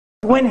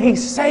When He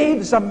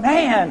saves a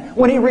man,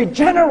 when He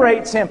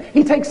regenerates him,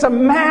 He takes a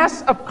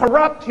mass of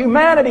corrupt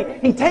humanity.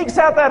 He takes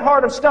out that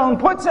heart of stone,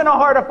 puts in a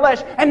heart of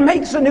flesh, and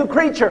makes a new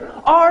creature.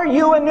 Are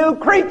you a new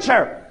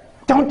creature?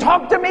 Don't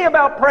talk to me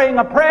about praying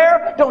a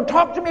prayer. Don't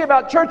talk to me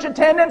about church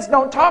attendance.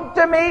 Don't talk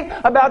to me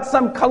about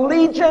some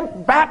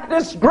collegiate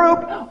Baptist group.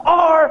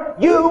 Are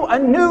you a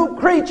new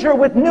creature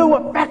with new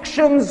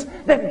affections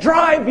that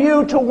drive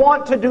you to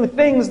want to do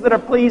things that are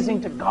pleasing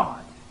to God?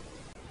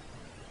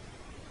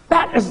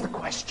 That is the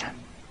question.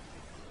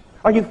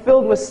 Are you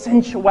filled with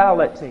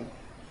sensuality,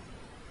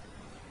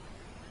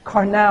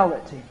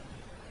 carnality?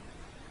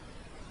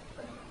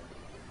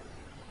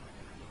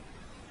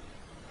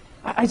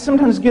 I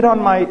sometimes get on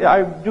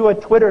I do a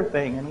Twitter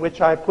thing in which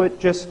I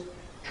put just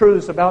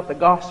truths about the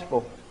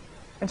gospel.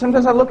 And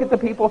sometimes I look at the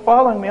people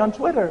following me on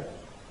Twitter.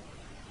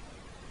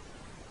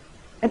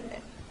 And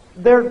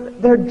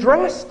they're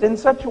dressed in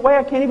such a way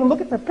I can't even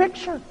look at their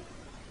picture.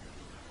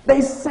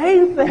 They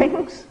say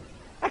things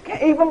I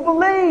can't even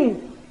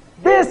believe.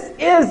 This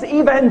is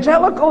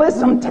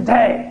evangelicalism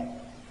today.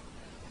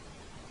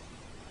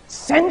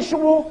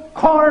 Sensual,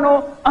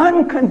 carnal,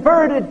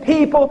 unconverted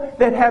people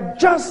that have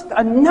just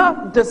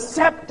enough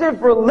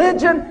deceptive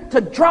religion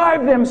to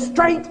drive them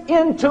straight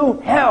into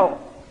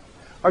hell.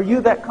 Are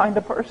you that kind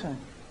of person?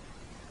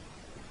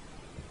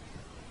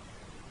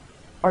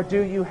 Or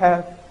do you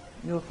have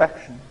new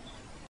affections?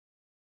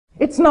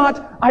 It's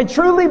not, I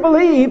truly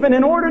believe, and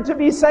in order to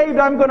be saved,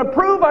 I'm going to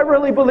prove I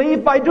really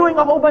believe by doing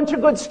a whole bunch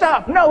of good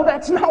stuff. No,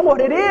 that's not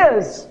what it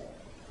is.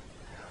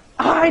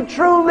 I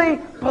truly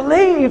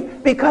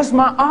believe because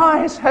my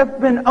eyes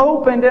have been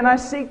opened and I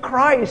see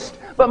Christ.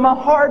 But my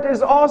heart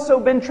has also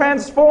been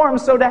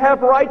transformed so to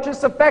have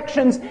righteous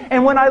affections.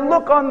 And when I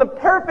look on the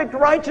perfect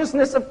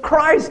righteousness of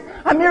Christ,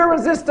 I'm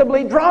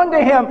irresistibly drawn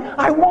to Him.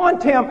 I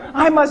want Him.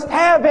 I must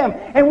have Him.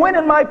 And when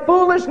in my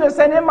foolishness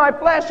and in my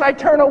flesh I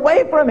turn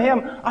away from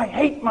Him, I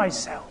hate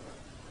myself.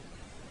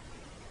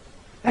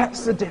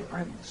 That's the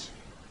difference.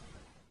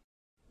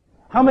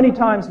 How many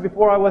times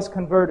before I was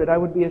converted I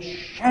would be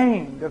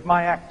ashamed of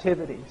my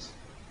activities,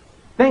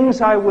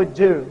 things I would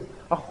do,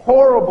 a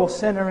horrible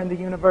sinner in the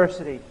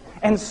university,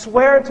 and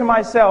swear to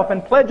myself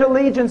and pledge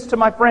allegiance to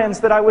my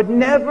friends that I would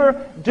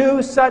never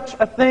do such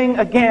a thing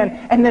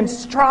again, and then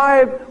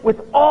strive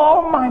with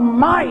all my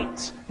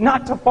might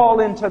not to fall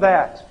into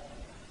that.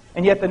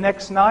 And yet the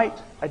next night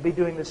I'd be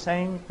doing the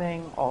same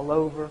thing all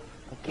over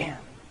again.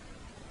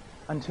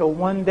 Until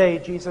one day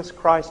Jesus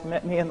Christ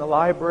met me in the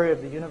library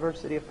of the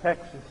University of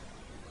Texas.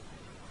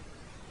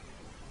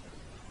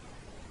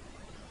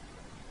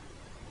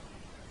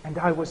 And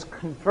I was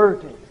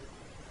converted.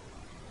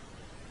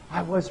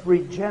 I was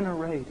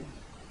regenerated.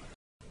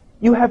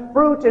 You have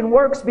fruit and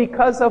works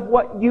because of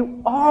what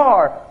you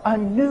are, a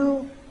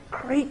new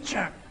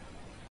creature.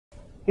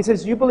 He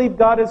says, you believe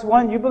God is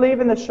one? You believe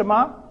in the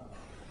Shema?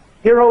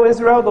 Hear, O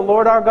Israel, the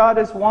Lord our God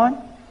is one?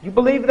 You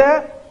believe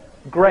that?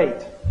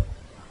 Great.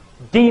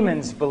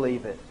 Demons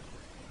believe it.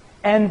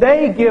 And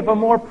they give a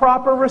more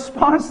proper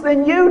response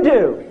than you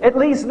do. At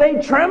least they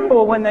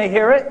tremble when they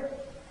hear it.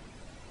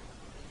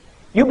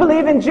 You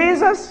believe in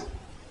Jesus?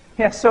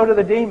 Yes, so do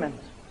the demons.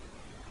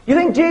 You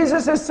think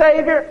Jesus is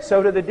Savior?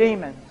 So do the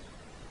demons.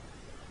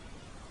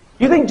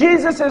 You think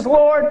Jesus is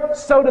Lord?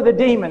 So do the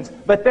demons.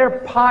 But their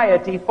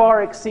piety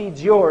far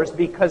exceeds yours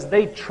because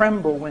they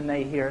tremble when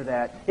they hear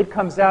that. It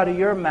comes out of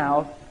your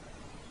mouth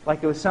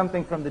like it was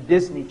something from the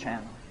Disney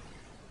Channel.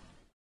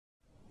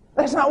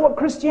 That's not what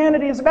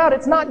Christianity is about.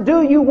 It's not,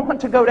 do you want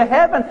to go to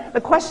heaven?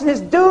 The question is,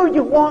 do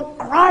you want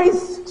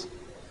Christ?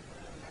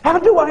 How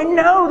do I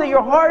know that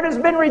your heart has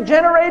been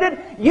regenerated?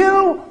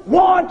 You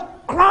want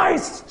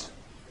Christ.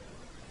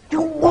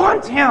 You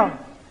want Him.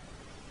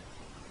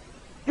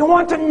 You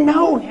want to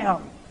know Him.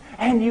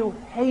 And you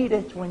hate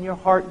it when your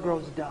heart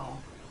grows dull.